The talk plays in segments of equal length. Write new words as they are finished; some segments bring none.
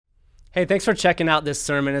Hey, thanks for checking out this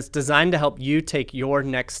sermon. It's designed to help you take your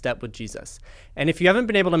next step with Jesus. And if you haven't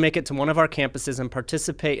been able to make it to one of our campuses and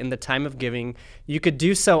participate in the time of giving, you could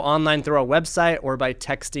do so online through our website or by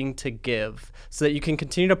texting to give so that you can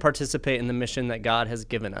continue to participate in the mission that God has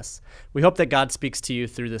given us. We hope that God speaks to you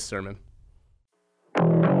through this sermon.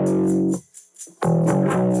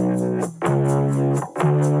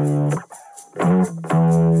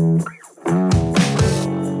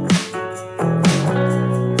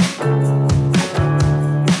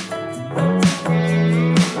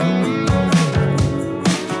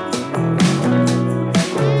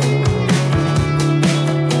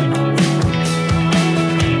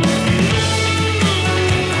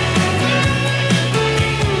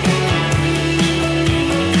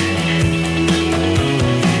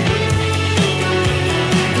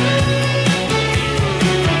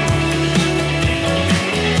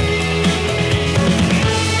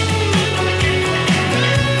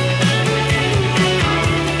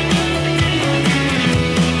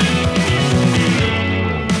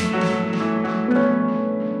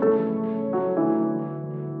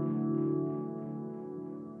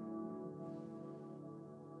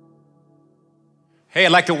 Hey,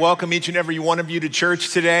 I'd like to welcome each and every one of you to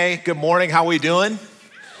church today. Good morning, how are we doing?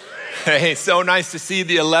 Hey, so nice to see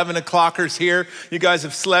the 11 o'clockers here. You guys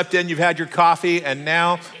have slept in, you've had your coffee, and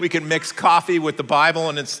now we can mix coffee with the Bible,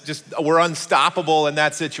 and it's just, we're unstoppable in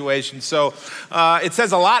that situation. So it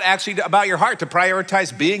says a lot actually about your heart to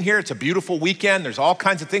prioritize being here. It's a beautiful weekend. There's all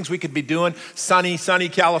kinds of things we could be doing. Sunny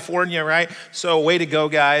California, right? So way to go,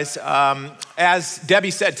 guys. As Debbie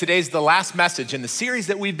said, today's the last message in the series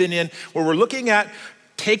that we've been in where we're looking at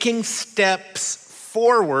taking steps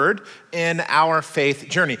forward in our faith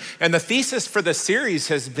journey. And the thesis for the series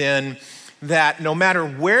has been that no matter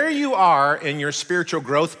where you are in your spiritual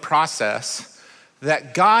growth process,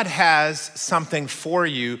 that God has something for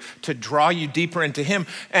you to draw you deeper into Him,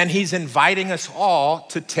 and He's inviting us all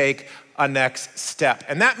to take a next step.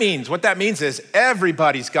 And what that means is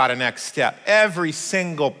everybody's got a next step. Every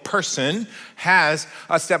single person has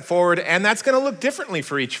a step forward, and that's gonna look differently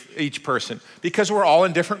for each person because we're all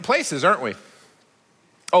in different places, aren't we?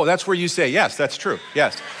 Oh, that's where you say, yes, that's true,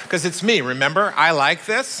 yes. Because it's me, remember? I like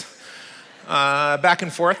this, back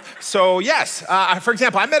and forth. So yes, for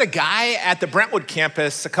example, I met a guy at the Brentwood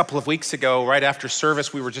campus a couple of weeks ago, right after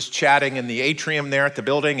service. We were just chatting in the atrium there at the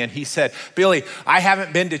building, and he said, Billy, I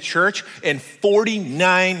haven't been to church in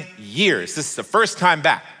 49 years. This is the first time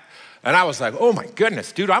back. And I was like, oh my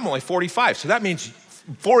goodness, dude, I'm only 45. So that means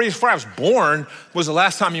 4 years before I was born was the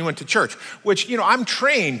last time you went to church, which, I'm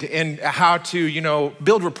trained in how to,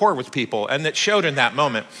 build rapport with people, and it showed in that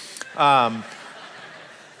moment.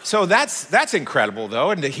 So that's incredible, though,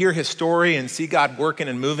 and to hear his story and see God working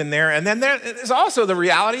and moving there. And then there's also the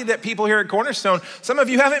reality that people here at Cornerstone, some of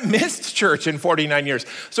you haven't missed church in 49 years.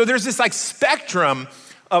 So there's this spectrum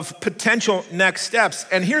of potential next steps.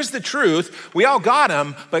 And here's the truth. We all got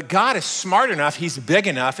them, but God is smart enough, He's big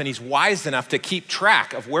enough, and He's wise enough to keep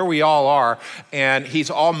track of where we all are, and He's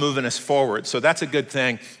all moving us forward. So that's a good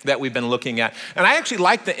thing that we've been looking at. And I actually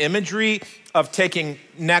like the imagery of taking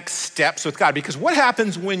next steps with God, because what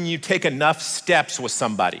happens when you take enough steps with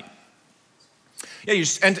somebody? Yeah, you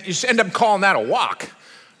just end up calling that a walk,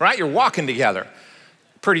 right? You're walking together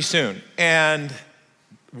pretty soon. And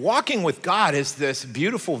walking with God is this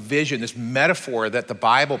beautiful vision, this metaphor that the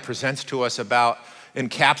Bible presents to us about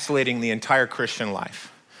encapsulating the entire Christian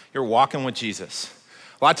life. You're walking with Jesus.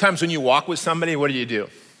 A lot of times when you walk with somebody, what do?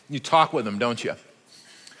 You talk with them, don't you?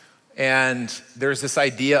 And there's this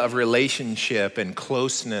idea of relationship and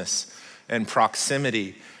closeness and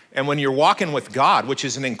proximity. And when you're walking with God, which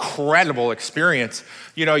is an incredible experience,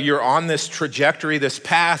 you're on this trajectory, this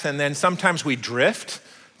path, and then sometimes we drift.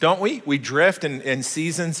 Don't we? We drift in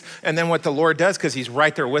seasons. And then what the Lord does, because He's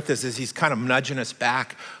right there with us, is He's kind of nudging us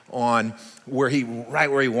back on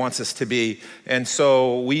right where He wants us to be. And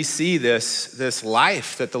so we see this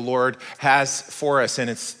life that the Lord has for us, and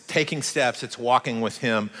it's taking steps, it's walking with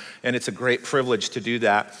Him, and it's a great privilege to do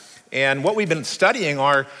that. And what we've been studying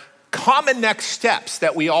are common next steps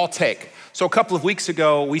that we all take. So a couple of weeks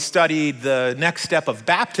ago, we studied the next step of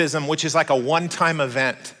baptism, which is like a one-time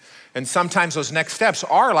event. And sometimes those next steps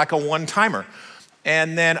are like a one-timer.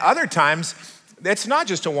 And then other times, it's not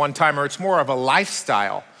just a one-timer, it's more of a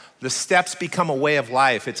lifestyle. The steps become a way of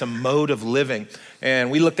life. It's a mode of living.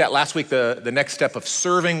 And we looked at last week the next step of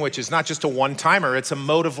serving, which is not just a one-timer, it's a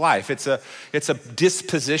mode of life. It's a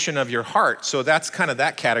disposition of your heart. So that's kind of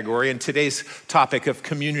that category. And today's topic of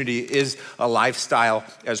community is a lifestyle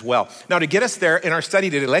as well. Now to get us there in our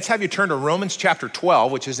study today, let's have you turn to Romans chapter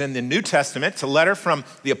 12, which is in the New Testament. It's a letter from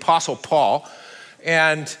the Apostle Paul.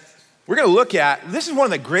 And We're going to look at, this is one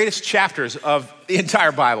of the greatest chapters of the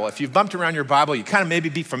entire Bible. If you've bumped around your Bible, you kind of maybe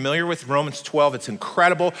be familiar with Romans 12. It's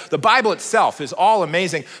incredible. The Bible itself is all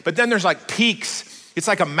amazing, but then there's like peaks. It's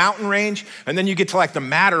like a mountain range, and then you get to like the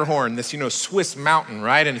Matterhorn, this, Swiss mountain,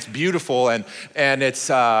 right? And it's beautiful, and it's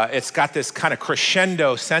got this kind of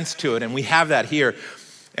crescendo sense to it, and we have that here.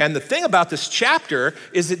 And the thing about this chapter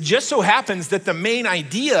is it just so happens that the main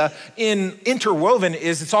idea in Interwoven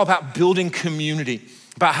is it's all about building community,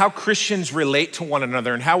 about how Christians relate to one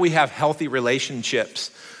another and how we have healthy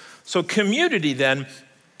relationships. So community then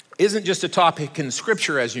isn't just a topic in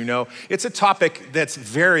Scripture, as you know. It's a topic that's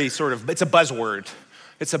very it's a buzzword.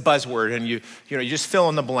 It's a buzzword, and you just fill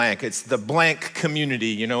in the blank. It's the blank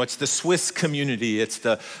community, it's the Swiss community, it's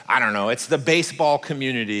the baseball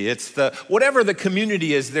community, it's the, whatever the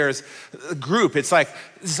community is, there's a group. It's like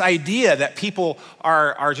this idea that people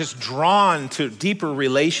are just drawn to deeper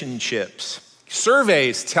relationships.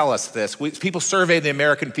 Surveys tell us this. People survey the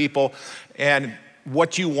American people and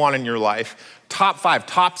what you want in your life. Top 5,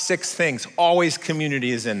 top 6 things, always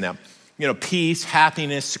community is in them. Peace,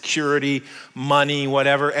 happiness, security, money,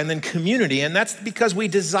 whatever, and then community. And that's because we're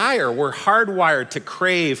hardwired to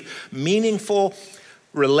crave meaningful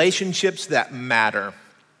relationships that matter.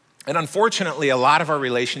 And unfortunately, a lot of our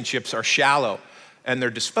relationships are shallow and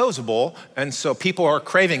they're disposable, and so people are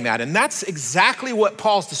craving that. And that's exactly what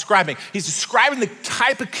Paul's describing. He's describing the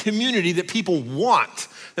type of community that people want,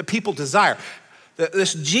 that people desire.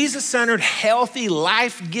 This Jesus-centered, healthy,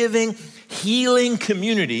 life-giving, healing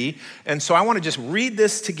community. And so I want to just read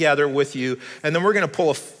this together with you, and then we're going to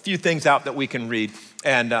pull a few things out that we can read,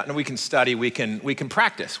 and we can study, we can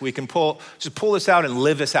practice. We can pull this out and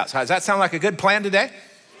live this out. So does that sound like a good plan today?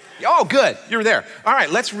 Oh, good. You're there. All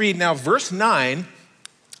right, let's read now verse 9,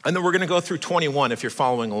 and then we're going to go through 21 if you're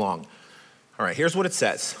following along. All right, here's what it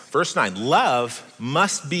says. Verse 9, love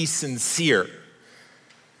must be sincere.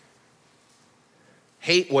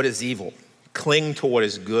 Hate what is evil. Cling to what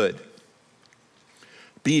is good.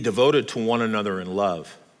 Be devoted to one another in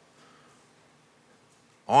love.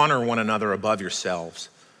 Honor one another above yourselves.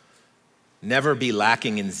 Never be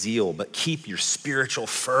lacking in zeal, but keep your spiritual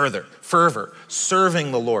fervor,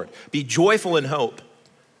 serving the Lord. Be joyful in hope,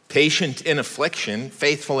 patient in affliction,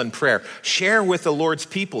 faithful in prayer. Share with the Lord's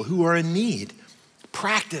people who are in need.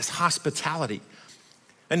 Practice hospitality.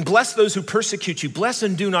 And bless those who persecute you. Bless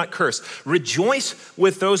and do not curse. Rejoice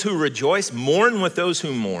with those who rejoice. Mourn with those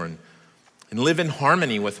who mourn. And live in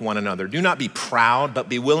harmony with one another. Do not be proud, but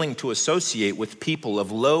be willing to associate with people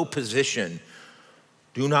of low position.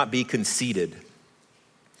 Do not be conceited.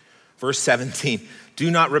 Verse 17,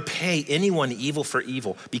 do not repay anyone evil for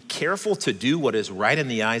evil. Be careful to do what is right in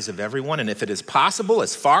the eyes of everyone. And if it is possible,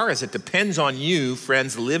 as far as it depends on you,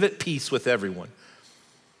 friends, live at peace with everyone.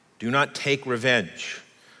 Do not take revenge,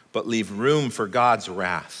 but leave room for God's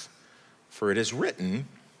wrath. For it is written,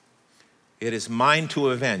 it is mine to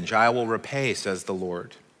avenge. I will repay, says the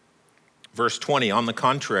Lord. Verse 20, on the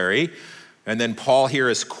contrary, and then Paul here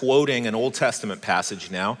is quoting an Old Testament passage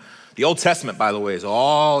now. The Old Testament, by the way, is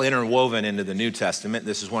all interwoven into the New Testament.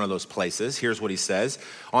 This is one of those places. Here's what he says.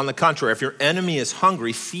 On the contrary, if your enemy is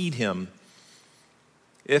hungry, feed him.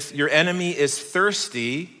 If your enemy is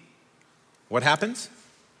thirsty, what happens?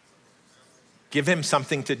 Give him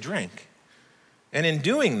something to drink. And in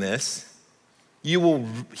doing this, you will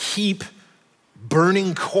heap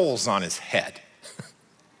burning coals on his head.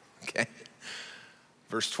 Okay.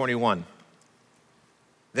 Verse 21.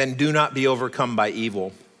 Then do not be overcome by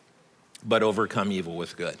evil, but overcome evil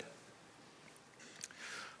with good.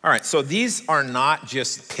 All right, so these are not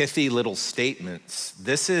just pithy little statements.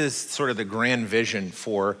 This is sort of the grand vision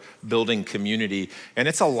for building community, and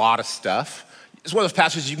it's a lot of stuff. It's one of those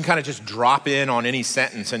passages you can kind of just drop in on any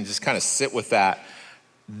sentence and just kind of sit with that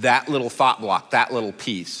little thought block, that little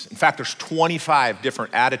piece. In fact, there's 25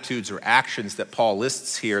 different attitudes or actions that Paul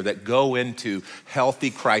lists here that go into healthy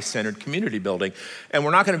Christ-centered community building. And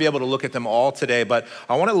we're not going to be able to look at them all today, but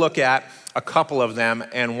I want to look at a couple of them,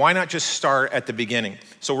 and why not just start at the beginning?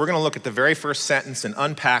 So we're going to look at the very first sentence and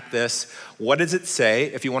unpack this. What does it say?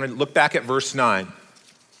 If you want to look back at verse 9,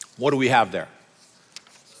 what do we have there?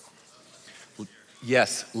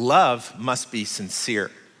 Yes, love must be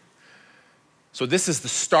sincere. So this is the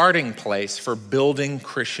starting place for building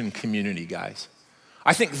Christian community, guys.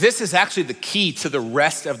 I think this is actually the key to the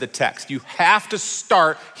rest of the text. You have to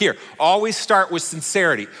start here. Always start with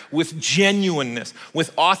sincerity, with genuineness,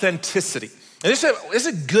 with authenticity. And this is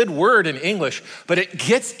a good word in English, but it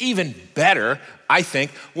gets even better, I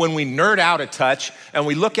think, when we nerd out a touch and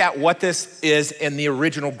we look at what this is in the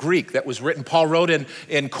original Greek that was written. Paul wrote in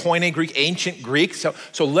Koine Greek, ancient Greek. So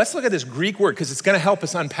let's look at this Greek word because it's going to help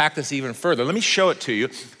us unpack this even further. Let me show it to you.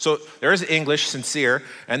 So there's English, sincere,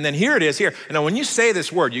 and then here it is here. Now, when you say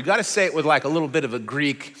this word, you got to say it with like a little bit of a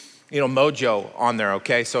Greek, mojo on there,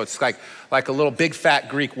 okay? So it's like a little big fat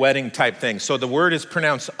Greek wedding type thing. So the word is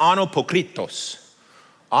pronounced anopokritos.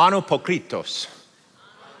 Anopokritos.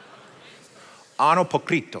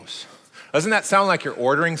 Anopokritos. Doesn't that sound like you're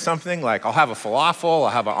ordering something? Like, I'll have a falafel, I'll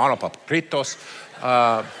have an anopokritos.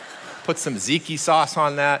 Put some tzatziki sauce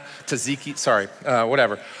on that.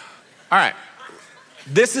 Whatever. All right.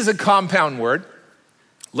 This is a compound word.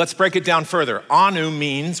 Let's break it down further. Anu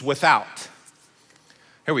means without.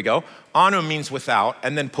 Here we go. Anu means without,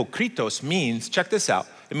 and then pokritos means, check this out,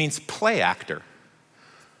 it means play actor.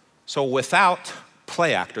 So without,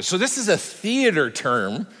 play actor. So this is a theater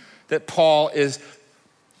term that Paul is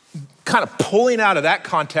kind of pulling out of that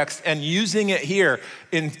context and using it here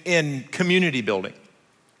in community building.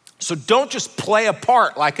 So don't just play a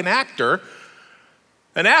part like an actor.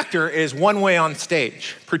 An actor is one way on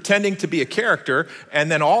stage, pretending to be a character,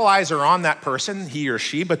 and then all eyes are on that person, he or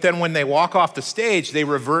she, but then when they walk off the stage, they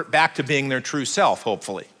revert back to being their true self,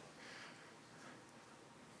 hopefully.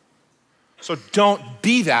 So don't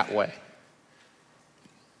be that way.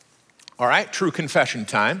 All right, true confession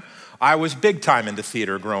time. I was big time into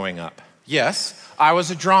theater growing up. Yes, I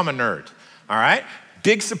was a drama nerd, all right?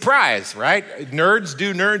 Big surprise, right? Nerds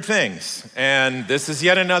do nerd things. And this is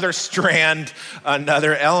yet another strand,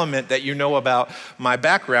 another element that you know about my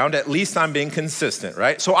background. At least I'm being consistent,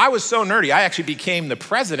 right? So I was so nerdy, I actually became the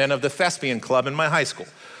president of the thespian club in my high school.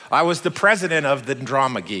 I was the president of the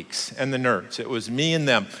drama geeks and the nerds. It was me and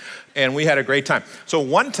them. And we had a great time. So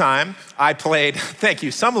one time I played, thank you,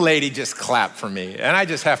 some lady just clapped for me. And I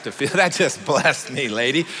just have to feel, that just blessed me,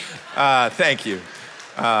 lady. Thank you.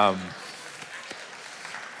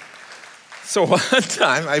 So one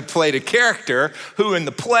time I played a character who in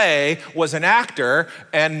the play was an actor,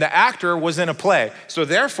 and the actor was in a play. So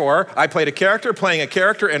therefore, I played a character playing a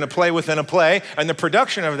character in a play within a play, and the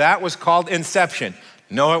production of that was called Inception.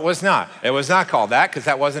 No, it was not. It was not called that because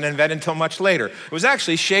that wasn't invented until much later. It was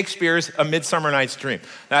actually Shakespeare's A Midsummer Night's Dream.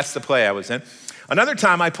 That's the play I was in. Another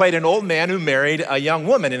time I played an old man who married a young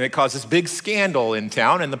woman, and it caused this big scandal in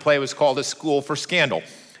town, and the play was called A School for Scandal.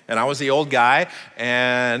 And I was the old guy,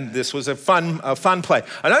 and this was a fun play.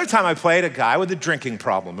 Another time I played a guy with a drinking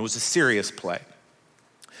problem. It was a serious play.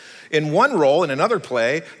 In one role, in another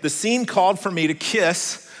play, the scene called for me to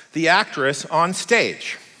kiss the actress on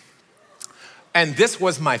stage. And this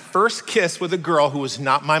was my first kiss with a girl who was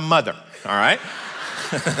not my mother, all right?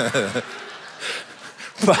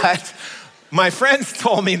 But my friends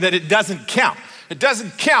told me that it doesn't count. It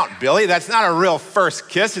doesn't count, Billy. That's not a real first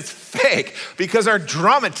kiss. It's fake because our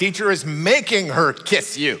drama teacher is making her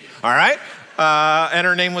kiss you, all right? And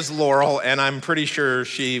her name was Laurel, and I'm pretty sure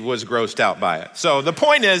she was grossed out by it. So the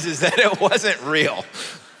point is that it wasn't real.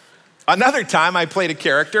 Another time I played a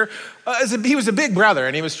character, he was a big brother,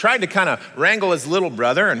 and he was trying to kind of wrangle his little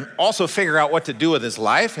brother and also figure out what to do with his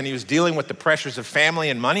life, and he was dealing with the pressures of family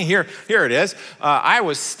and money. Here it is. I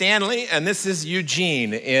was Stanley, and this is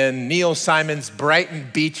Eugene in Neil Simon's Brighton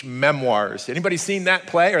Beach Memoirs. Anybody seen that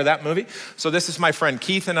play or that movie? So this is my friend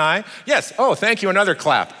Keith and I. Yes, oh, thank you, another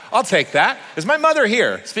clap. I'll take that. Is my mother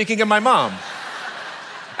here? Speaking of my mom.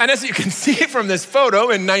 And as you can see from this photo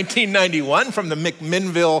in 1991 from the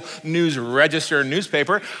McMinnville News Register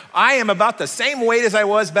newspaper, I am about the same weight as I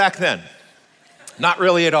was back then. Not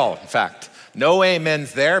really at all, in fact. No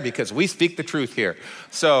amens there because we speak the truth here.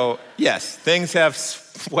 So yes, things have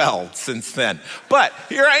swelled since then. But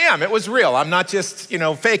here I am, it was real. I'm not just,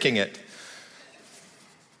 faking it.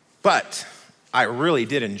 But I really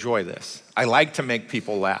did enjoy this. I like to make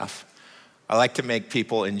people laugh. I like to make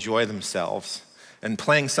people enjoy themselves. And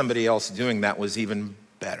playing somebody else doing that was even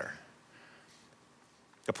better.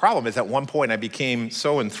 The problem is at one point I became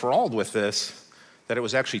so enthralled with this that it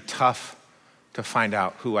was actually tough to find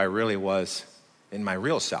out who I really was in my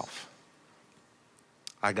real self.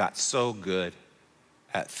 I got so good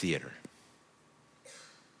at theater.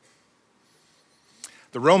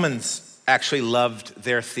 The Romans actually loved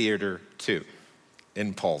their theater too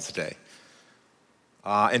in Paul's day.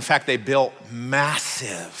 In fact, they built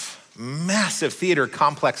massive theater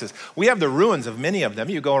complexes. We have the ruins of many of them.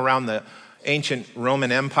 You go around the ancient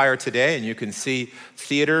Roman Empire today and you can see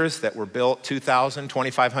theaters that were built 2,000,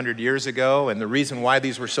 2,500 years ago. And the reason why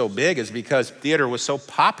these were so big is because theater was so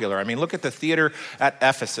popular. I mean, look at the theater at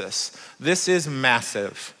Ephesus. This is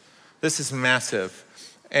massive. This is massive.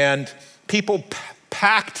 And people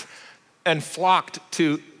packed and flocked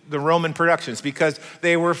to the Roman productions because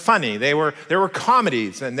they were funny. There were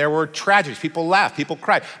comedies and there were tragedies. People laughed, people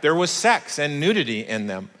cried. There was sex and nudity in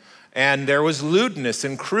them. And there was lewdness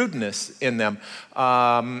and crudeness in them.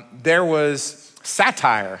 There was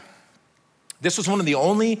satire. This was one of the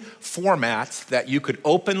only formats that you could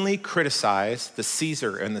openly criticize the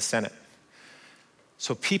Caesar and the Senate.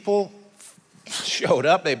 So people showed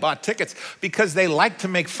up, they bought tickets because they liked to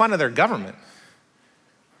make fun of their government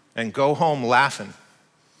and go home laughing.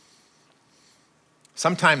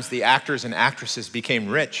 Sometimes the actors and actresses became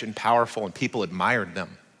rich and powerful and people admired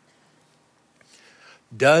them.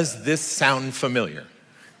 Does this sound familiar?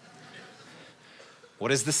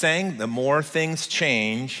 What is the saying? The more things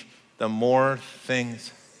change, the more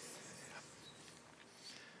things.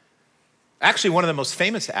 Actually, one of the most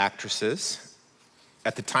famous actresses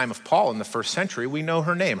at the time of Paul in the first century, we know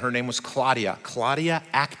her name. Her name was Claudia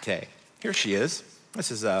Acte. Here she is. This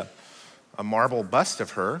is a marble bust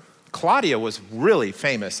of her. Claudia was really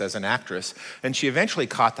famous as an actress, and she eventually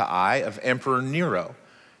caught the eye of Emperor Nero,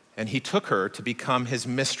 and he took her to become his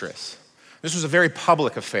mistress. This was a very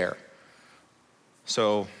public affair.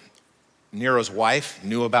 So Nero's wife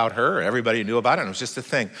knew about her, everybody knew about it, and it was just a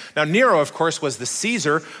thing. Now Nero, of course, was the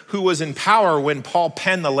Caesar who was in power when Paul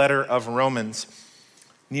penned the letter of Romans.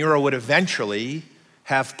 Nero would eventually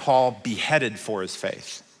have Paul beheaded for his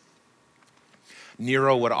faith.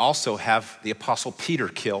 Nero would also have the Apostle Peter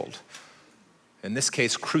killed, in this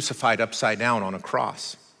case, crucified upside down on a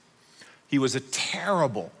cross. He was a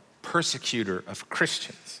terrible persecutor of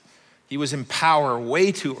Christians. He was in power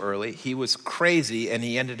way too early. He was crazy, and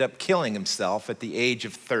he ended up killing himself at the age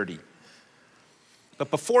of 30.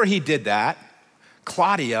 But before he did that,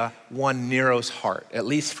 Claudia won Nero's heart, at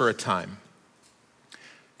least for a time.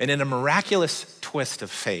 And in a miraculous twist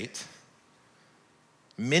of fate,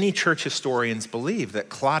 many church historians believe that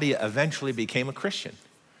Claudia eventually became a Christian.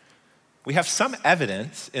 We have some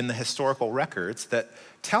evidence in the historical records that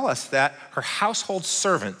tell us that her household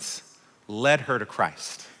servants led her to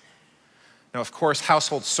Christ. Now, of course,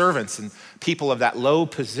 household servants and people of that low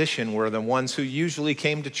position were the ones who usually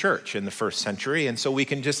came to church in the first century. And so we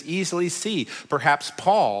can just easily see perhaps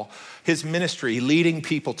Paul, his ministry, leading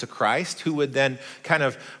people to Christ, who would then kind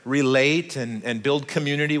of relate and build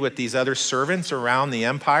community with these other servants around the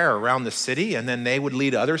empire, around the city, and then they would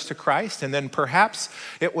lead others to Christ. And then perhaps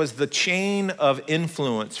it was the chain of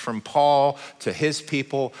influence from Paul to his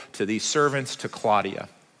people, to these servants, to Claudia.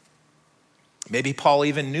 Maybe Paul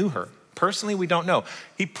even knew her. Personally, we don't know.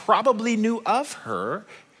 He probably knew of her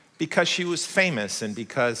because she was famous and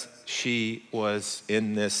because she was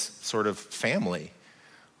in this sort of family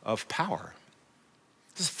of power.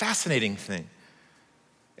 This is a fascinating thing.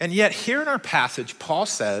 And yet here in our passage, Paul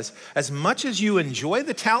says, as much as you enjoy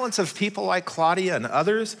the talents of people like Claudia and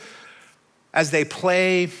others, as they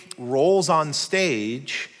play roles on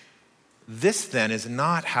stage, this then is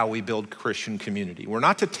not how we build Christian community. We're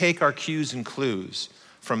not to take our cues and clues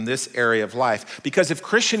from this area of life. Because if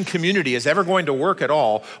Christian community is ever going to work at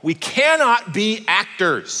all, we cannot be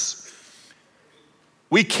actors.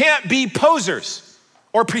 We can't be posers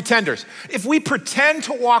or pretenders. If we pretend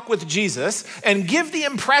to walk with Jesus and give the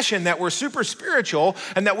impression that we're super spiritual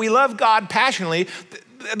and that we love God passionately,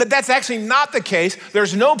 but that's actually not the case,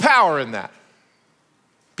 there's no power in that.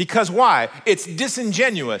 Because why? It's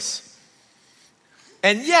disingenuous.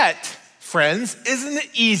 And yet, friends, isn't it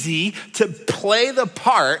easy to play the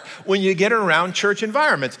part when you get around church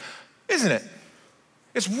environments? Isn't it?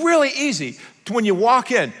 It's really easy to, when you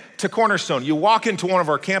walk in to Cornerstone, you walk into one of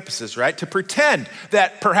our campuses, right? To pretend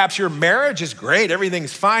that perhaps your marriage is great,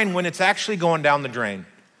 everything's fine, when it's actually going down the drain.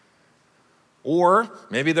 Or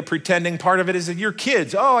maybe the pretending part of it is that your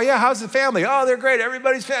kids, oh yeah, how's the family? Oh, they're great,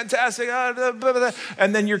 everybody's fantastic.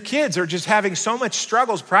 And then your kids are just having so much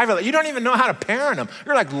struggles privately. You don't even know how to parent them.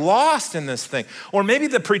 You're like lost in this thing. Or maybe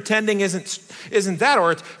the pretending isn't that,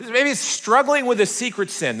 or maybe it's struggling with a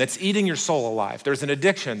secret sin that's eating your soul alive. There's an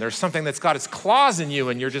addiction, there's something that's got its claws in you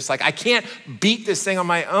and you're just like, I can't beat this thing on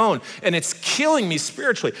my own and it's killing me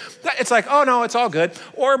spiritually. It's like, oh no, it's all good.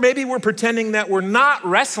 Or maybe we're pretending that we're not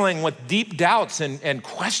wrestling with deep doubts and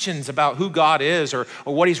questions about who God is or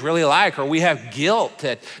what he's really like, or we have guilt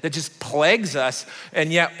that just plagues us,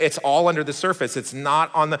 and yet it's all under the surface. It's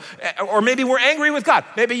not on the, or maybe we're angry with God.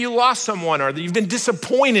 Maybe you lost someone, or you've been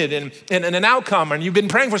disappointed in an outcome, and you've been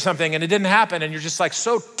praying for something and it didn't happen, and you're just like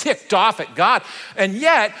so ticked off at God. And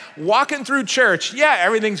yet, walking through church, yeah,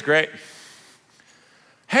 everything's great.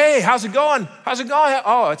 Hey, how's it going? How's it going?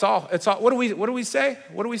 Oh, it's all, what do we say?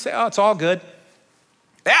 What do we say? Oh, it's all good.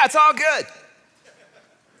 Yeah, it's all good.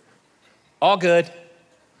 All good.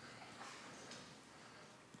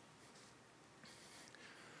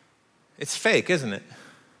 It's fake, isn't it?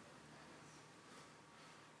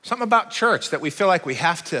 Something about church that we feel like we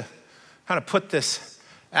have to kind of put this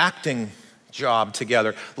acting job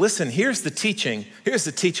together. Listen, here's the teaching. Here's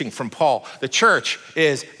the teaching from Paul. The church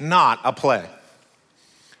is not a play.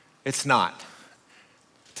 It's not.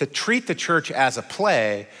 To treat the church as a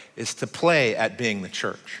play is to play at being the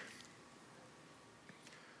church.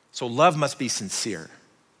 So love must be sincere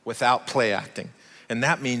without play acting. And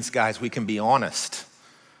that means, guys, we can be honest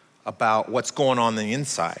about what's going on the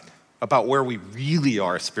inside, about where we really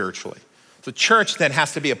are spiritually. The church then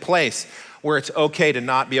has to be a place where it's okay to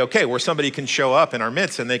not be okay, where somebody can show up in our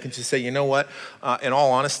midst and they can just say, you know what, in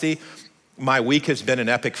all honesty, my week has been an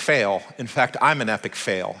epic fail. In fact, I'm an epic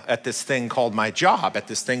fail at this thing called my job, at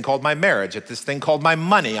this thing called my marriage, at this thing called my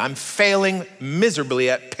money. I'm failing miserably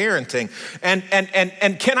at parenting.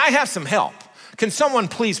 And can I have some help? Can someone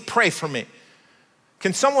please pray for me?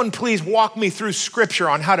 Can someone please walk me through scripture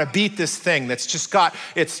on how to beat this thing that's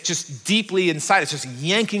it's just deeply inside. It's just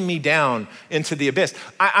yanking me down into the abyss.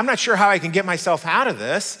 I'm not sure how I can get myself out of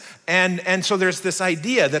this. And so there's this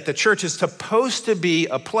idea that the church is supposed to be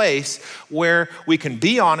a place where we can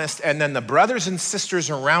be honest, and then the brothers and sisters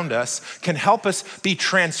around us can help us be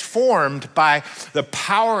transformed by the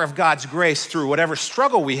power of God's grace through whatever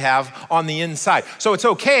struggle we have on the inside. So it's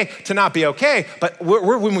okay to not be okay, but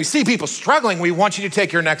when we see people struggling, we want you to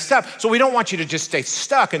take your next step. So we don't want you to just stay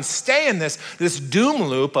stuck and stay in this doom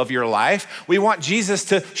loop of your life. We want Jesus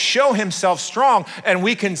to show himself strong, and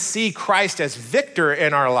we can see Christ as victor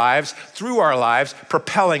in our lives, through our lives,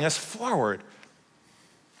 propelling us forward.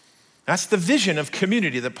 That's the vision of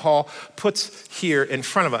community that Paul puts here in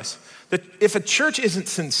front of us. That if a church isn't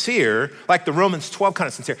sincere, like the Romans 12 kind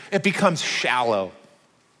of sincere, it becomes shallow,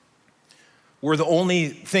 where the only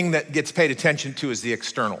thing that gets paid attention to is the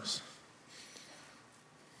externals.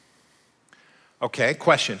 Okay,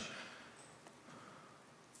 question.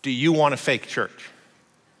 Do you want a fake church?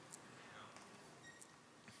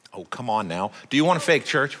 Oh, come on now. Do you want a fake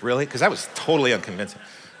church? Really? Because that was totally unconvincing.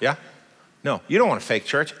 Yeah? No, you don't want a fake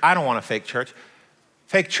church. I don't want a fake church.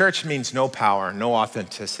 Fake church means no power, no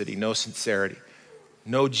authenticity, no sincerity,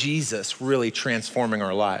 no Jesus really transforming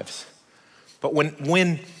our lives. But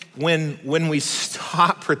when we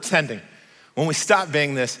stop pretending, when we stop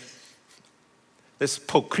being this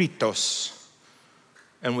pokritos,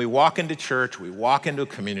 and we walk into church, we walk into a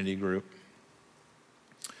community group,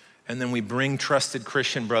 and then we bring trusted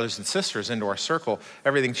Christian brothers and sisters into our circle,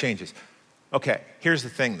 everything changes. Okay, here's the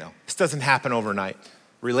thing though. This doesn't happen overnight.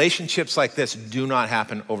 Relationships like this do not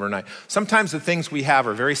happen overnight. Sometimes the things we have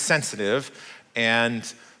are very sensitive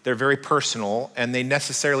and they're very personal, and they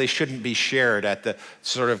necessarily shouldn't be shared at the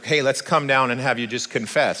sort of, hey, let's come down and have you just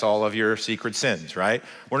confess all of your secret sins, right?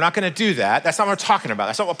 We're not gonna do that. That's not what we're talking about.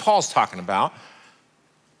 That's not what Paul's talking about.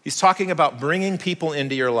 He's talking about bringing people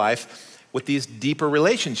into your life with these deeper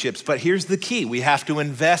relationships. But here's the key. We have to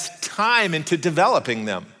invest time into developing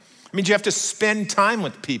them. It means you have to spend time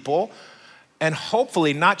with people, and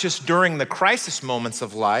hopefully not just during the crisis moments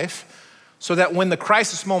of life, so that when the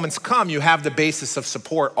crisis moments come, you have the basis of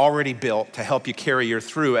support already built to help you carry you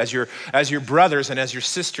through as your brothers and as your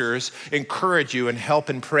sisters encourage you and help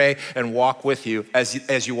and pray and walk with you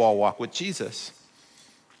as you all walk with Jesus.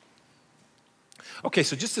 Okay,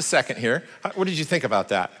 so just a second here. What did you think about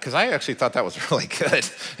that? Because I actually thought that was really good.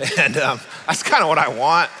 And that's kind of what I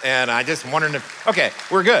want. And I just wondered if, okay,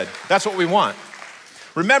 we're good. That's what we want.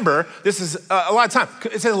 Remember, this is a lot of time.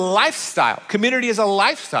 It's a lifestyle. Community is a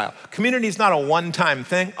lifestyle. Community is not a one-time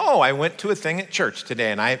thing. Oh, I went to a thing at church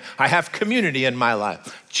today and I have community in my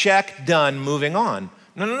life. Check, done, moving on.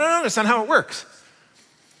 No, that's not how it works.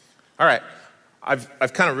 All right.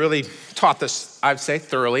 I've kind of really taught this, I'd say,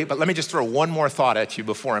 thoroughly, but let me just throw one more thought at you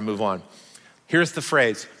before I move on. Here's the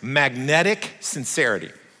phrase, magnetic sincerity.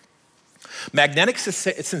 Magnetic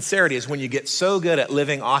sincerity is when you get so good at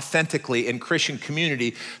living authentically in Christian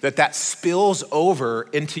community that spills over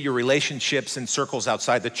into your relationships and circles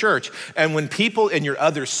outside the church. And when people in your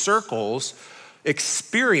other circles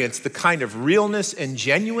experience the kind of realness and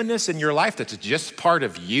genuineness in your life that's just part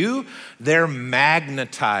of you, they're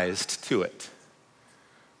magnetized to it.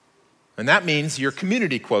 And that means your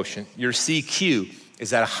community quotient, your CQ,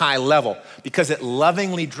 is at a high level because it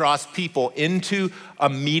lovingly draws people into a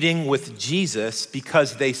meeting with Jesus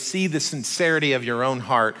because they see the sincerity of your own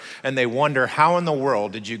heart and they wonder, how in the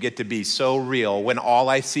world did you get to be so real when all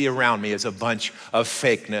I see around me is a bunch of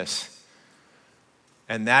fakeness?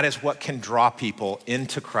 And that is what can draw people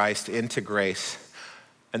into Christ, into grace.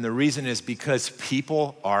 And the reason is because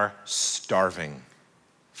people are starving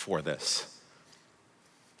for this.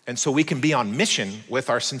 And so we can be on mission with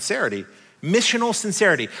our sincerity. Missional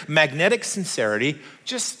sincerity, magnetic sincerity.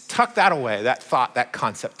 Just tuck that away, that thought, that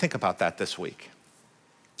concept. Think about that this week.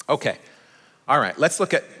 Okay. All right, let's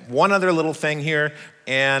look at one other little thing here.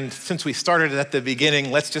 And since we started at the beginning,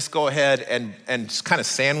 let's just go ahead and just kind of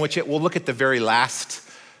sandwich it. We'll look at the very last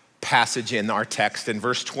passage in our text in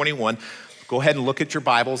verse 21. Go ahead and look at your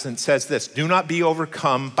Bibles, and it says this: do not be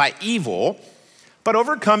overcome by evil, but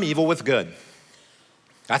overcome evil with good.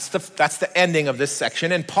 That's the ending of this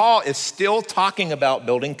section. And Paul is still talking about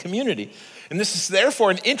building community. And this is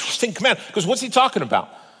therefore an interesting command, because what's he talking about?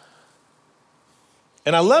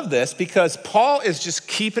 And I love this because Paul is just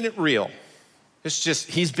keeping it real.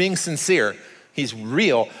 He's being sincere. He's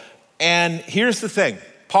real. And here's the thing.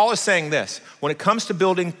 Paul is saying this: when it comes to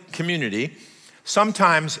building community,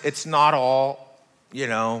 sometimes it's not all,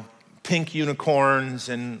 pink unicorns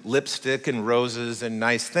and lipstick and roses and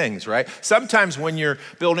nice things, right? Sometimes when you're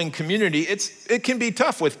building community, it can be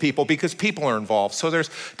tough with people because people are involved. So there's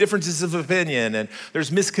differences of opinion, and there's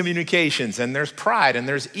miscommunications, and there's pride, and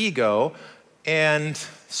there's ego. And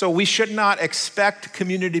so we should not expect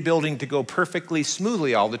community building to go perfectly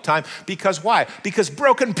smoothly all the time. Because why? Because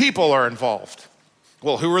broken people are involved.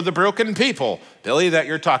 Well, who are the broken people, Billy, that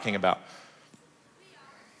you're talking about?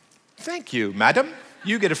 Thank you, madam.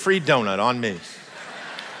 You get a free donut on me.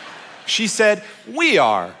 She said, we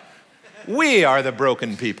are. We are the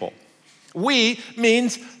broken people. We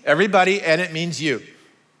means everybody, and it means you.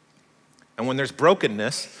 And when there's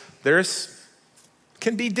brokenness,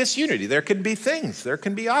 can be disunity. There can be things. There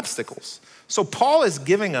can be obstacles. So Paul is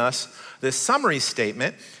giving us this summary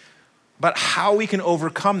statement about how we can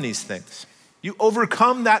overcome these things. You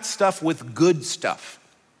overcome that stuff with good stuff.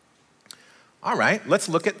 All right, let's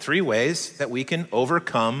look at 3 ways that we can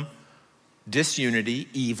overcome disunity,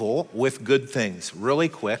 evil, with good things. Really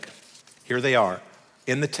quick, here they are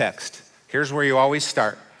in the text. Here's where you always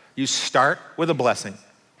start. You start with a blessing.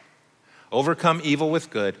 Overcome evil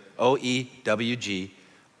with good, O-E-W-G.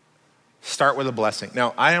 Start with a blessing.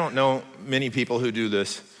 Now, I don't know many people who do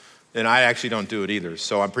this, and I actually don't do it either,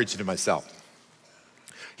 so I'm preaching to myself.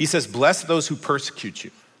 He says, bless those who persecute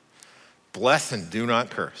you. Bless and do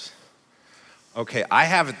not curse. Okay, I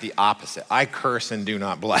have it the opposite. I curse and do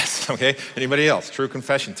not bless, okay? Anybody else? True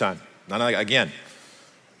confession time. Again.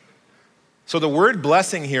 So the word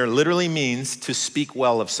blessing here literally means to speak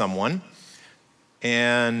well of someone.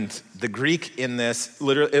 And the Greek in this,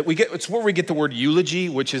 literally, it's where we get the word eulogy,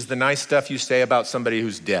 which is the nice stuff you say about somebody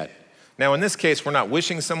who's dead. Now, in this case, we're not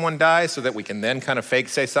wishing someone dies so that we can then kind of fake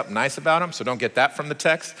say something nice about them, so don't get that from the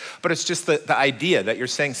text. But it's just the idea that you're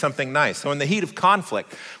saying something nice. So in the heat of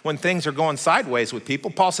conflict, when things are going sideways with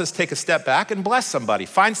people, Paul says take a step back and bless somebody.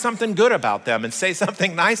 Find something good about them and say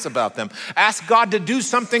something nice about them. Ask God to do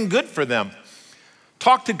something good for them.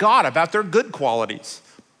 Talk to God about their good qualities.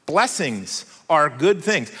 Blessings are good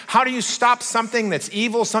things. How do you stop something that's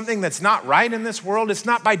evil, something that's not right in this world? It's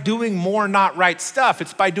not by doing more not right stuff.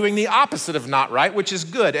 It's by doing the opposite of not right, which is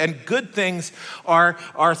good. And good things are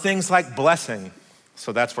things like blessing.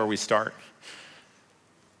 So that's where we start.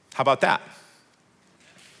 How about that?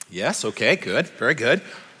 Yes, okay, good, very good.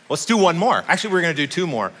 Let's do one more. Actually, we're gonna do 2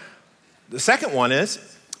 more. The second one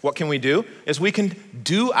is, what can we do? Is we can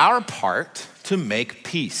do our part to make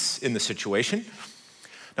peace in the situation.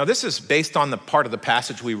 Now, this is based on the part of the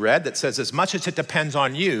passage we read that says, as much as it depends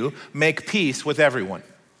on you, make peace with everyone.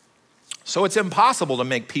 So it's impossible to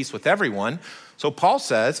make peace with everyone. So Paul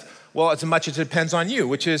says, well, as much as it depends on you,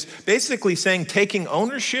 which is basically saying taking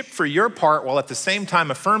ownership for your part while at the same time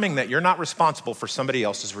affirming that you're not responsible for somebody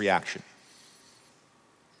else's reaction.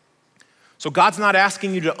 So God's not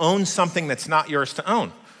asking you to own something that's not yours to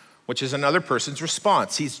own, which is another person's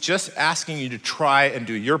response. He's just asking you to try and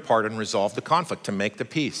do your part and resolve the conflict, to make the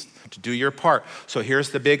peace, to do your part. So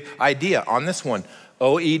here's the big idea on this one,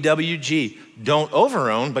 O-E-W-G. Don't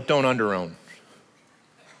overown, but don't underown.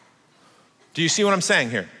 Do you see what I'm saying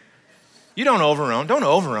here? You don't overown. Don't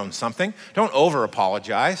overown something. Don't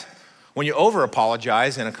over-apologize. When you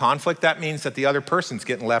over-apologize in a conflict, that means that the other person's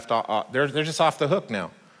getting left off. They're just off the hook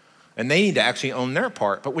now. And they need to actually own their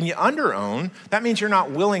part. But when you under-own, that means you're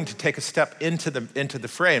not willing to take a step into the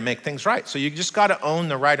fray and make things right. So you just got to own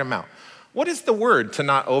the right amount. What is the word to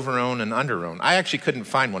not over-own and under-own? I actually couldn't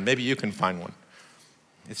find one. Maybe you can find one.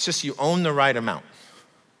 It's just you own the right amount.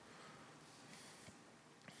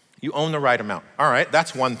 You own the right amount. All right,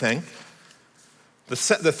 that's one thing. The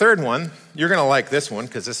third one, you're going to like this one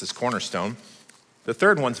because this is Cornerstone. The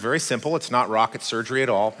third one's very simple. It's not rocket surgery at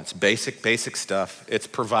all. It's basic stuff. It's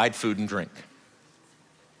provide food and drink.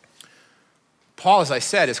 Paul, as I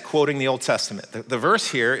said, is quoting the Old Testament. The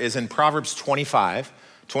verse here is in Proverbs 25,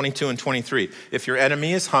 22 and 23. If your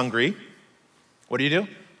enemy is hungry, what do? You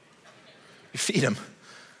feed him.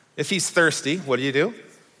 If he's thirsty, what do?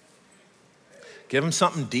 Give him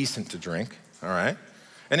something decent to drink, all right?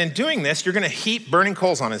 And in doing this, you're gonna heap burning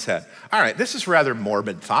coals on his head. All right, this is rather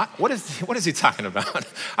morbid thought. What is he talking about?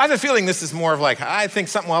 I have a feeling this is more of like, I think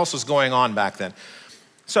something else was going on back then.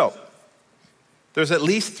 So, there's at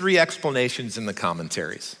least 3 explanations in the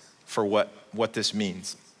commentaries for what this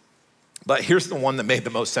means. But here's the one that made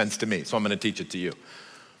the most sense to me, so I'm gonna teach it to you.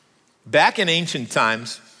 Back in ancient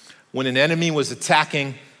times, when an enemy was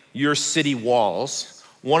attacking your city walls,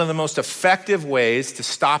 one of the most effective ways to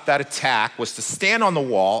stop that attack was to stand on the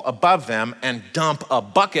wall above them and dump a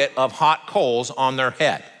bucket of hot coals on their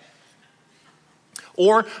head.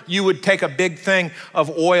 Or you would take a big thing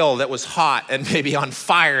of oil that was hot and maybe on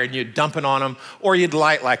fire and you'd dump it on them. Or you'd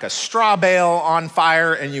light like a straw bale on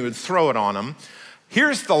fire and you would throw it on them.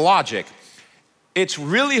 Here's the logic. It's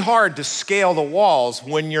really hard to scale the walls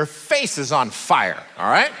when your face is on fire, all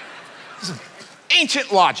right? This is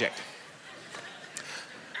ancient logic.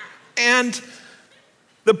 And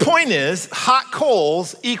the point is, hot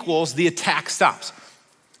coals equals the attack stops.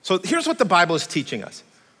 So here's what the Bible is teaching us.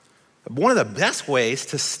 One of the best ways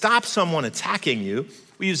to stop someone attacking you,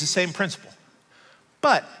 we use the same principle.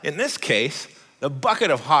 But in this case, the bucket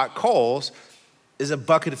of hot coals is a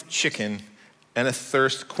bucket of chicken and a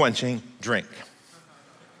thirst-quenching drink.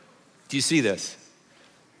 Do you see this?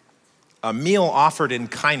 A meal offered in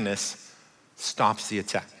kindness stops the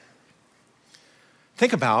attack.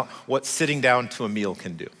 Think about what sitting down to a meal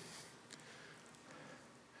can do.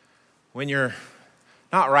 When you're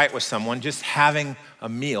not right with someone, just having a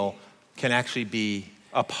meal can actually be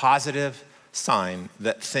a positive sign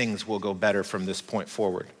that things will go better from this point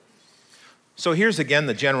forward. So here's again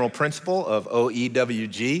the general principle of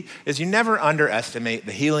OEWG is you never underestimate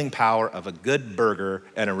the healing power of a good burger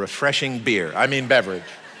and a refreshing beverage.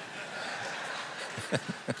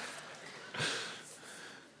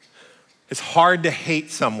 It's hard to hate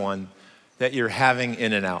someone that you're having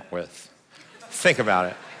In-N-Out with. Think about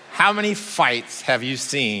it. How many fights have you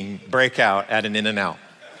seen break out at an In-N-Out?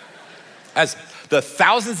 As the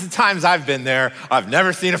thousands of times I've been there, I've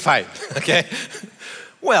never seen a fight, okay?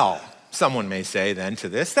 Well, someone may say then to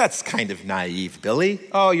this, that's kind of naive, Billy.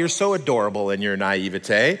 Oh, you're so adorable in your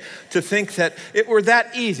naivete to think that it were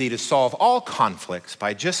that easy to solve all conflicts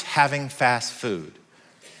by just having fast food.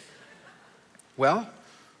 Well,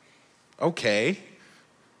 okay,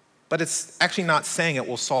 but it's actually not saying it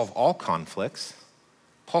will solve all conflicts.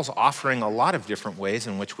 Paul's offering a lot of different ways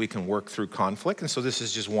in which we can work through conflict, and so this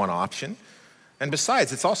is just one option. And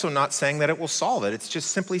besides, it's also not saying that it will solve it. It's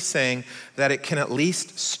just simply saying that it can at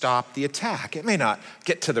least stop the attack. It may not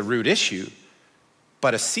get to the root issue,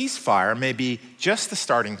 but a ceasefire may be just the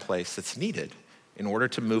starting place that's needed in order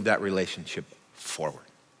to move that relationship forward.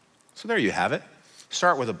 So there you have it.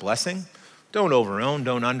 Start with a blessing. Don't overown,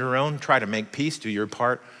 don't underown. Try to make peace, do your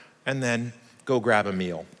part, and then go grab a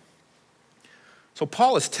meal. So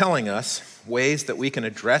Paul is telling us ways that we can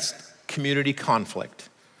address community conflict.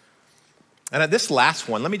 And at this last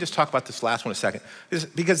one, let me just talk about this last one a second,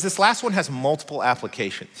 because this last one has multiple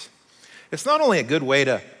applications. It's not only a good way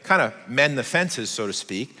to kind of mend the fences, so to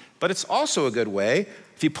speak, but it's also a good way,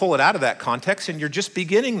 if you pull it out of that context and you're just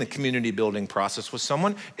beginning the community building process with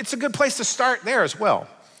someone, it's a good place to start there as well.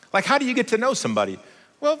 Like, how do you get to know somebody?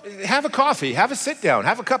 Well, have a coffee, have a sit down,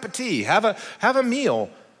 have a cup of tea, have a meal.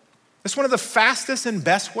 It's one of the fastest and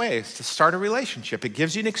best ways to start a relationship. It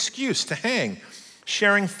gives you an excuse to hang.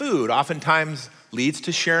 Sharing food oftentimes leads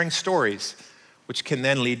to sharing stories, which can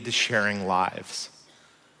then lead to sharing lives.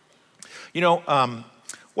 You know,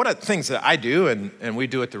 one of the things that I do and we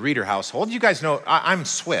do at the Reeder household, you guys know I'm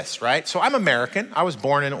Swiss, right? So I'm American. I was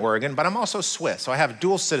born in Oregon, but I'm also Swiss. So I have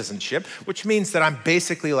dual citizenship, which means that I'm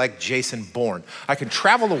basically like Jason Bourne. I can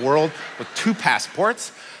travel the world with 2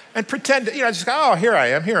 passports and pretend, just go, oh, here I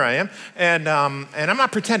am. And I'm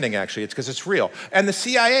not pretending, actually. It's because it's real. And the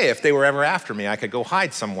CIA, if they were ever after me, I could go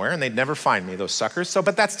hide somewhere and they'd never find me, those suckers. So,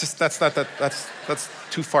 but that's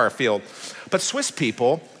too far afield. But Swiss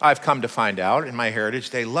people, I've come to find out in my heritage,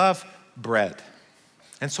 they love bread.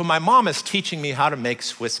 And so my mom is teaching me how to make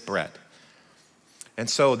Swiss bread. And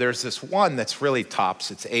so there's this one that's really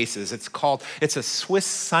tops, it's aces. It's a Swiss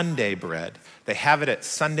Sunday bread. They have it at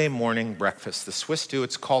Sunday morning breakfast. The Swiss do,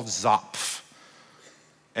 it's called Zopf.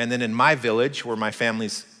 And then in my village, where my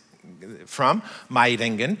family's from,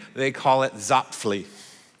 Meidingen, they call it Zopfli.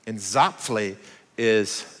 And Zopfli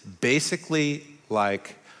is basically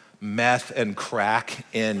like meth and crack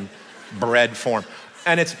in bread form.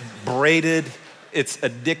 And it's braided, it's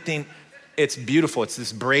addicting, it's beautiful. It's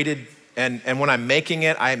this braided And when I'm making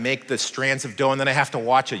it, I make the strands of dough, and then I have to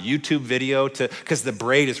watch a YouTube video because the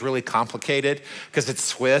braid is really complicated because it's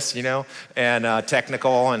Swiss, and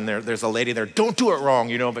technical. And there's a lady there, don't do it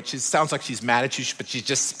wrong, but she sounds like she's mad at you, but she's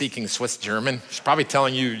just speaking Swiss German. She's probably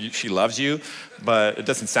telling you she loves you, but it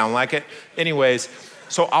doesn't sound like it. Anyways,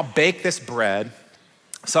 so I'll bake this bread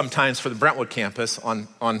sometimes for the Brentwood campus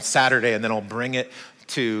on Saturday, and then I'll bring it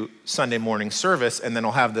to Sunday morning service, and then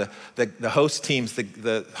I'll have the host teams,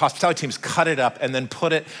 the hospitality teams cut it up and then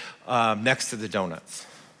put it next to the donuts.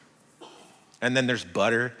 And then there's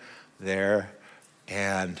butter there,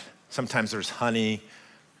 and sometimes there's honey,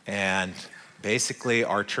 and basically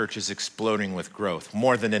our church is exploding with growth,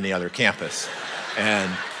 more than any other campus.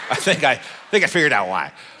 And I think I figured out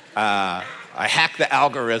why. I hacked the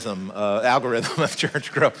algorithm of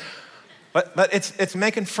church growth. But it's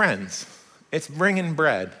making friends. It's bringing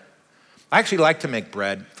bread. I actually like to make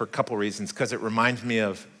bread for a couple reasons, because it reminds me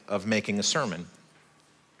of making a sermon.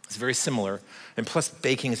 It's very similar, and plus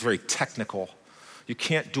baking is very technical. You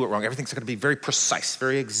can't do it wrong. Everything's gonna be very precise,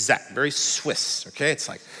 very exact, very Swiss, okay? It's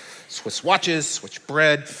like Swiss watches, Swiss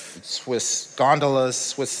bread, Swiss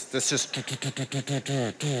gondolas, this just...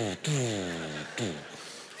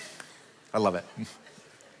 I love it.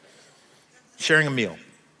 Sharing a meal.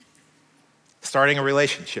 Starting a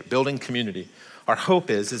relationship, building community. Our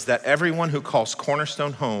hope is that everyone who calls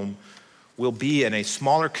Cornerstone home will be in a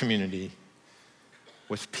smaller community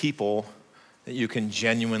with people that you can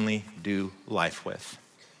genuinely do life with.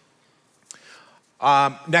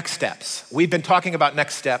 Next steps. We've been talking about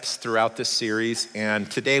next steps throughout this series,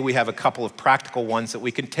 and today we have a couple of practical ones that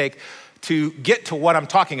we can take to get to what I'm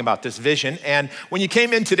talking about, this vision. And when you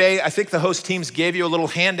came in today, I think the host teams gave you a little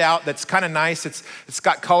handout that's kind of nice. It's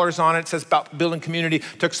got colors on it. It says about building community.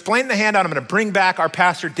 To explain the handout, I'm gonna bring back our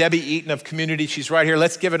pastor, Debbie Eaton of Community. She's right here.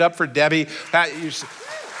 Let's give it up for Debbie.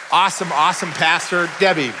 Awesome pastor,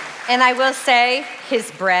 Debbie. And I will say,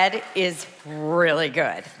 his bread is really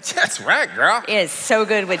good. That's right, girl. It is so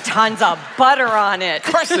good with tons of butter on it.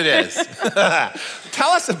 Of course it is.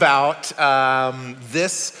 Tell us about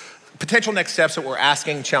this potential next steps that we're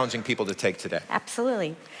asking, challenging people to take today.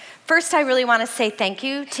 Absolutely. First, I really want to say thank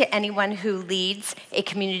you to anyone who leads a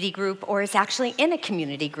community group or is actually in a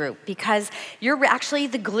community group, because you're actually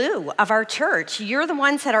the glue of our church. You're the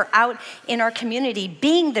ones that are out in our community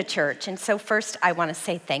being the church. And so first, I want to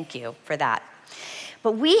say thank you for that.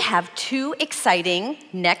 But we have two exciting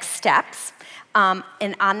next steps.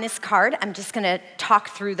 And on this card, I'm just gonna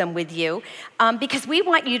talk through them with you because we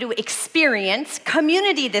want you to experience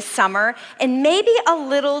community this summer in maybe a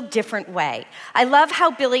little different way. I love how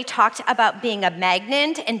Billy talked about being a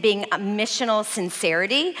magnet and being a missional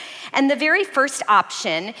sincerity. And the very first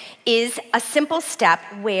option is a simple step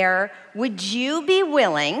where would you be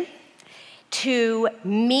willing to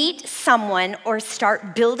meet someone or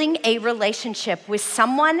start building a relationship with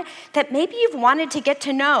someone that maybe you've wanted to get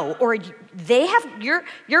to know, or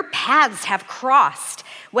your paths have crossed,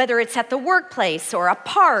 whether it's at the workplace or a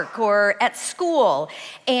park or at school,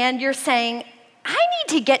 and you're saying, I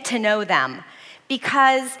need to get to know them,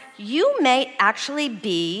 because you may actually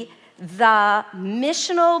be the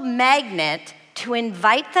missional magnet to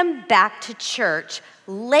invite them back to church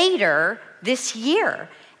later this year.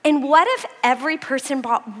 And what if every person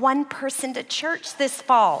brought one person to church this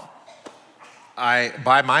fall?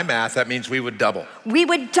 By my math, that means we would double. We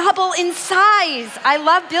would double in size. I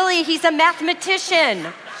love Billy, he's a mathematician.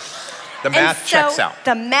 The math checks out.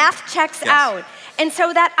 The math checks out. And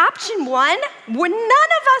so that option one, none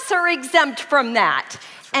of us are exempt from that.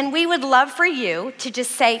 And we would love for you to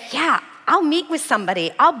just say, yeah, I'll meet with somebody.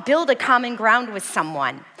 I'll build a common ground with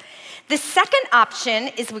someone. The second option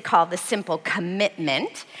is we call the simple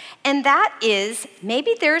commitment, and that is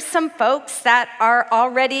maybe there's some folks that are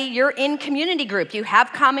already, you're in community group, you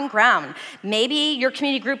have common ground. Maybe your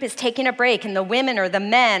community group is taking a break and the women or the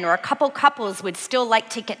men or a couple couples would still like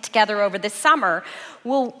to get together over the summer.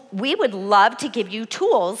 Well, we would love to give you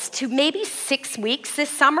tools to maybe 6 weeks this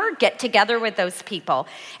summer, get together with those people.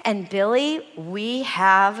 And Billy, we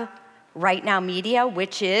have Right Now Media,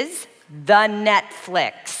 which is the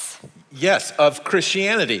Netflix. Yes, of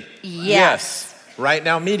Christianity. Yes. Right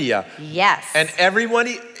Now Media. Yes. And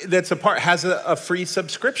everybody that's a part has a free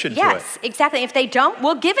subscription to it. Yes, exactly. If they don't,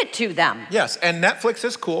 we'll give it to them. Yes, and Netflix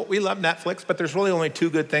is cool. We love Netflix, but there's really only two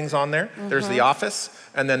good things on there. Mm-hmm. There's The Office,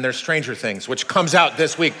 and then there's Stranger Things, which comes out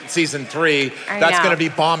this week, season 3. That's going to be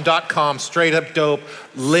bomb.com, straight up dope,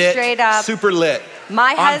 lit, straight up. Super lit,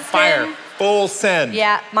 my on husband, fire. Full send.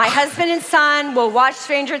 Yeah, my husband and son will watch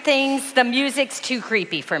Stranger Things. The music's too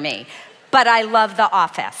creepy for me, but I love The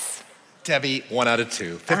Office. Debbie, 1 out of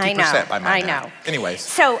 2. 50% I know, by my I math. know. Anyways.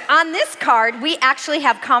 So on this card, we actually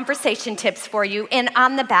have conversation tips for you. And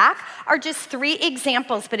on the back are just 3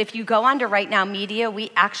 examples. But if you go onto Right Now Media,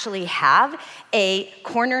 we actually have a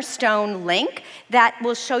Cornerstone link that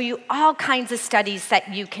will show you all kinds of studies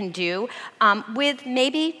that you can do with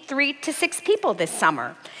maybe 3 to 6 people this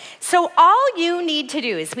summer. So all you need to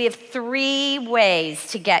do is we have 3 ways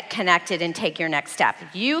to get connected and take your next step.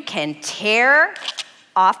 You can tear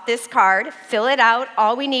off this card, fill it out.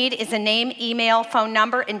 All we need is a name, email, phone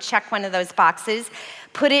number, and check one of those boxes.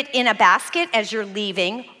 Put it in a basket as you're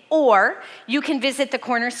leaving, or you can visit the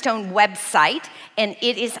Cornerstone website, and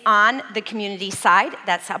it is on the community side.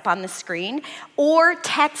 That's up on the screen. Or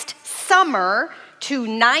text SUMMER to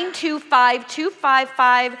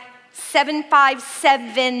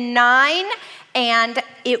 925-255-7579, and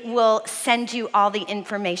it will send you all the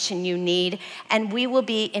information you need, and we will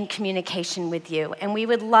be in communication with you. And we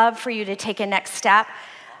would love for you to take a next step.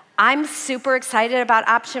 I'm super excited about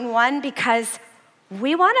option 1 because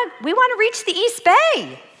we want to reach the East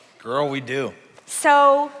Bay. Girl, we do.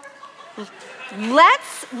 So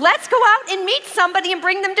let's go out and meet somebody and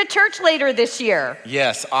bring them to church later this year.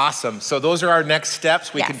 Yes, awesome. So those are our next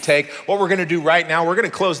steps we Yes. can take. What we're going to do right now, we're going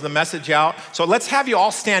to close the message out. So let's have you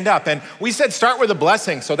all stand up. And we said start with a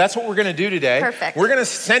blessing. So that's what we're going to do today. Perfect. We're going to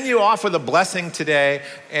send you off with a blessing today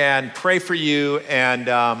and pray for you. And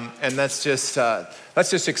let's just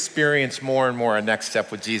experience more and more a next step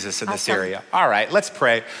with Jesus in this Awesome. area. All right, let's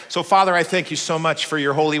pray. So Father, I thank you so much for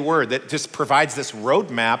your holy word that just provides this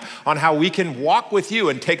roadmap on how we can walk with you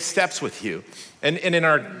and take steps with you. And in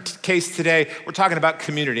our case today, we're talking about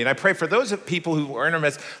community. And I pray for those people who are in our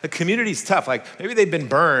midst, the community's tough. Like maybe they've been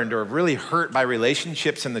burned or really hurt by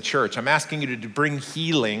relationships in the church. I'm asking you to bring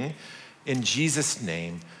healing in Jesus'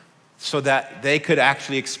 name so that they could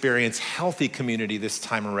actually experience healthy community this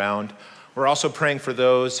time around. We're also praying for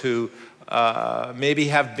those who maybe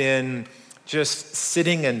have been just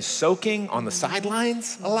sitting and soaking on the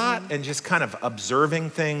sidelines a lot and just kind of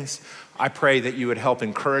observing things. I pray that you would help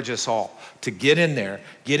encourage us all to get in there,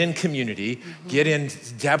 get in community, get in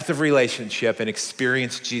depth of relationship and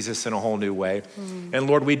experience Jesus in a whole new way. And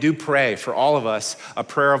Lord, we do pray for all of us a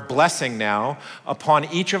prayer of blessing now upon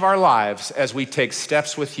each of our lives as we take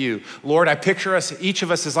steps with you. Lord, I picture us, each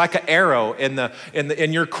of us is like an arrow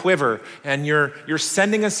in your quiver, and you're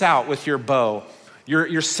sending us out with your bow.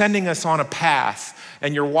 You're sending us on a path,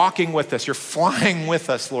 and you're walking with us. You're flying with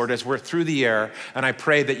us, Lord, as we're through the air. And I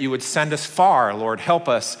pray that you would send us far, Lord. Help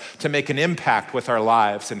us to make an impact with our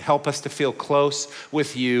lives and help us to feel close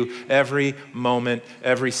with you every moment,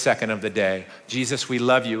 every second of the day. Jesus, we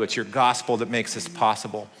love you. It's your gospel that makes this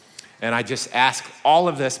possible. And I just ask all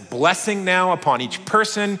of this blessing now upon each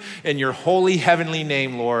person in your holy heavenly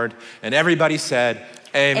name, Lord. And everybody said,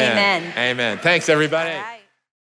 amen. Amen. Amen. Thanks, everybody.